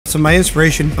So my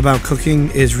inspiration about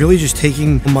cooking is really just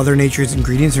taking Mother Nature's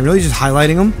ingredients and really just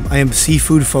highlighting them. I am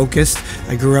seafood focused.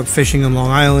 I grew up fishing on Long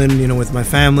Island, with my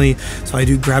family. So I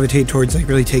do gravitate towards like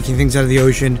really taking things out of the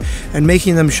ocean and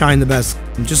making them shine the best.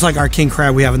 Just like our king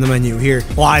crab we have in the menu here.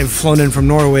 Live, flown in from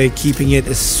Norway, keeping it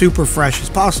as super fresh as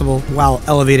possible while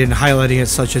elevating and highlighting it,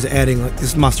 such as adding like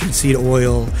this mustard seed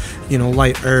oil,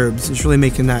 light herbs. It's really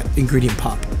making that ingredient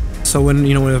pop. So when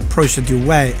we approached the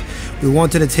duet, we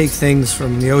wanted to take things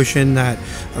from the ocean that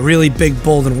are really big,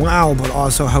 bold, and wow, but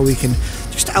also how we can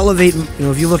just elevate.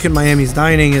 If you look at Miami's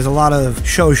dining, there's a lot of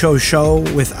show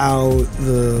without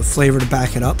the flavor to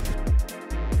back it up.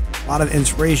 A lot of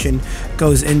inspiration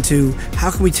goes into how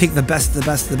can we take the best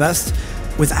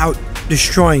without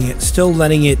destroying it, still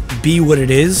letting it be what it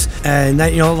is. And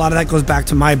that, a lot of that goes back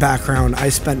to my background. I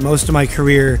spent most of my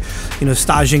career,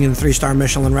 staging in 3-star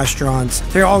Michelin restaurants.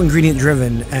 They're all ingredient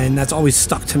driven, and that's always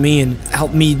stuck to me and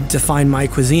helped me define my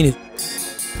cuisine.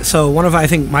 So one of, I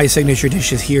think, my signature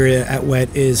dishes here at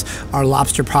Wet is our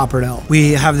lobster pappardelle.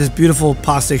 We have this beautiful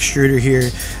pasta extruder here,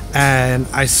 and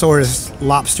I source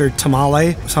lobster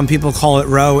tamale. Some people call it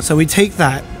roe. So we take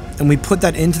that and we put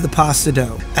that into the pasta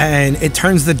dough, and it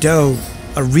turns the dough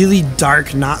a really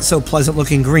dark, not so pleasant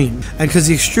looking green. And because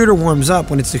the extruder warms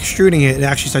up, when it's extruding it, it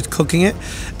actually starts cooking it.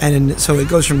 And so it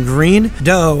goes from green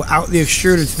dough out the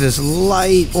extruder to this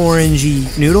light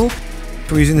orangey noodle.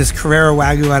 We're using this Carrera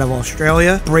Wagyu out of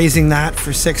Australia, braising that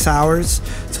for 6 hours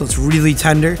so it's really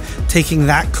tender, taking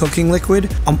that cooking liquid,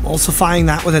 emulsifying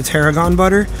that with a tarragon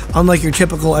butter. Unlike your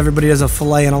typical, everybody does a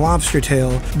filet and a lobster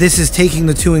tail, this is taking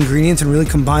the two ingredients and really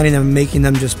combining them and making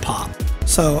them just pop.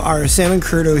 So our salmon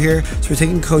crudo here, so we're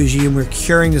taking koji and we're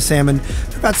curing the salmon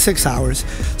for about 6 hours.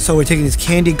 So we're taking these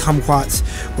candied kumquats,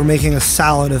 we're making a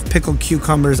salad of pickled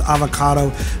cucumbers, avocado,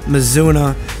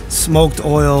 mizuna, smoked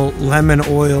oil, lemon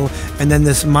oil, and then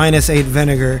this -8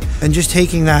 vinegar. And just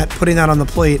taking that, putting that on the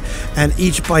plate, and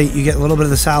each bite you get a little bit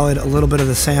of the salad, a little bit of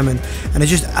the salmon, and it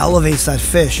just elevates that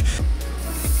fish.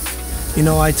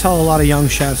 I tell a lot of young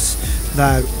chefs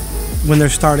that when they're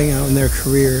starting out in their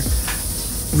career,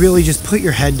 really just put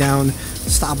your head down,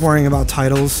 stop worrying about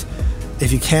titles.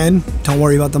 If you can, don't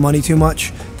worry about the money too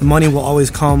much. The money will always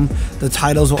come, the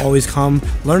titles will always come.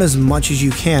 Learn as much as you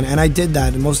can, and I did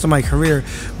that. And most of my career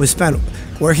was spent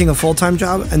working a full-time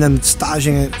job and then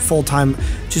staging it full-time,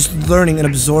 just learning and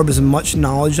absorb as much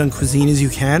knowledge on cuisine as you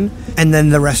can, and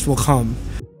then the rest will come.